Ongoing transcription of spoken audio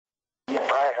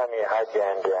Hi, honey. Hi,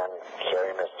 Dan.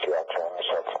 Sorry, missed you. I'll turn the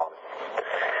cell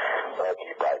phone. Love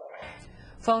you. Bye.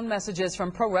 Phone messages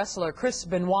from pro wrestler Chris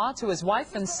Benoit to his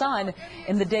wife and son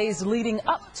in the days leading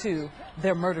up to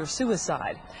their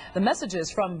murder-suicide. The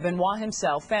messages from Benoit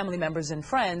himself, family members and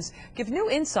friends give new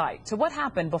insight to what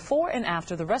happened before and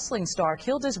after the wrestling star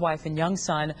killed his wife and young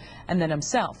son and then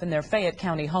himself in their Fayette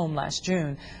County home last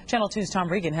June. Channel 2's Tom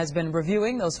Regan has been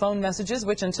reviewing those phone messages,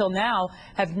 which until now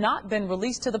have not been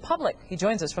released to the public. He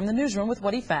joins us from the newsroom with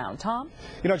what he found. Tom?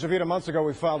 You know, Javita, months ago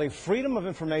we filed a Freedom of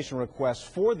Information request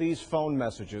for these phone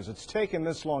messages. It's taken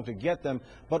this long to get them,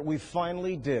 but we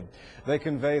finally did. They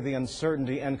convey the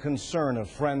uncertainty and concern of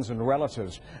friends and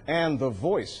relatives and the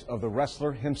voice of the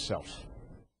wrestler himself.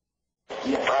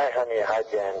 Hi, honey. Hi,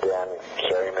 Dan.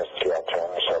 Sorry, missed you. I'll turn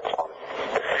the cell phone.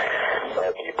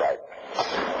 Love you. Bye.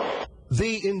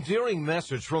 The endearing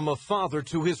message from a father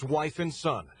to his wife and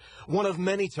son. One of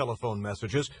many telephone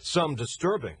messages, some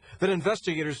disturbing, that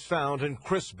investigators found in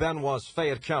Chris Benoit's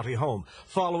Fayette County home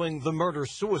following the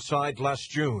murder-suicide last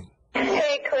June.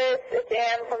 Hey, Chris, it's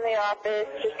Ann from the office.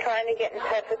 Just trying to get in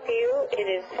touch with you. It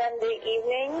is Sunday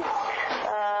evening,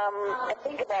 I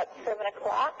think about 7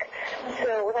 o'clock,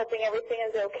 so we're hoping everything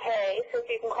is okay. So if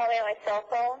you can call me on my cell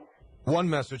phone. One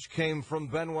message came from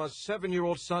Benoit's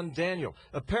 7-year-old son, Daniel,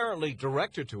 apparently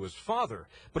directed to his father,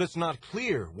 but it's not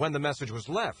clear when the message was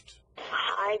left.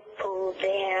 Hi, Pooh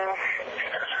Bear.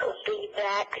 We'll be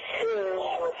back soon,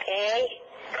 okay?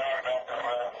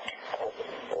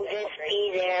 We'll just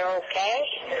be there, okay?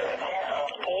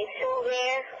 Hey, Pooh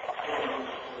Bear.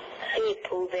 Hey,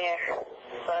 Pooh Bear.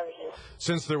 Love you.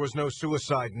 Since there was no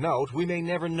suicide note, we may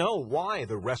never know why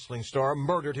the wrestling star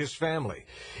murdered his family.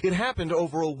 It happened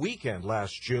over a weekend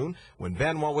last June when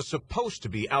Benoit was supposed to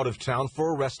be out of town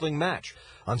for a wrestling match.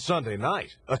 On Sunday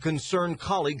night, a concerned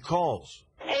colleague calls.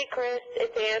 Hey, Chris,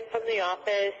 it's Ann from the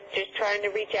office. Just trying to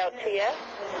reach out to you.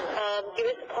 Give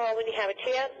us a call when you have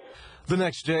a chance. The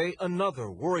next day, another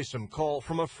worrisome call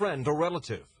from a friend or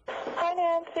relative. Hi,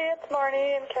 Nancy. It's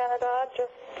Marnie in Canada.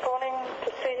 Just phoning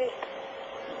to see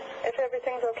if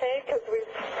everything's okay, because we've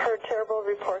heard terrible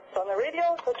reports on the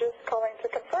radio, so just calling to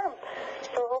confirm.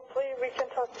 So hopefully we can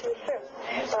talk to you soon.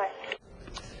 Bye.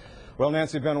 Well,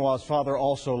 Nancy Benoit's father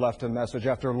also left a message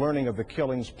after learning of the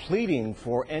killings, pleading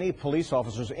for any police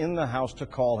officers in the house to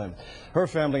call him. Her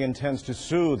family intends to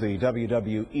sue the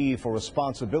WWE for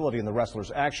responsibility in the wrestler's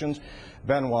actions.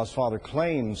 Benoit's father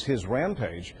claims his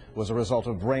rampage was a result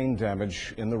of brain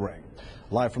damage in the ring.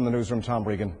 Live from the newsroom, Tom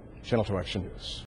Regan, Channel 2 Action News.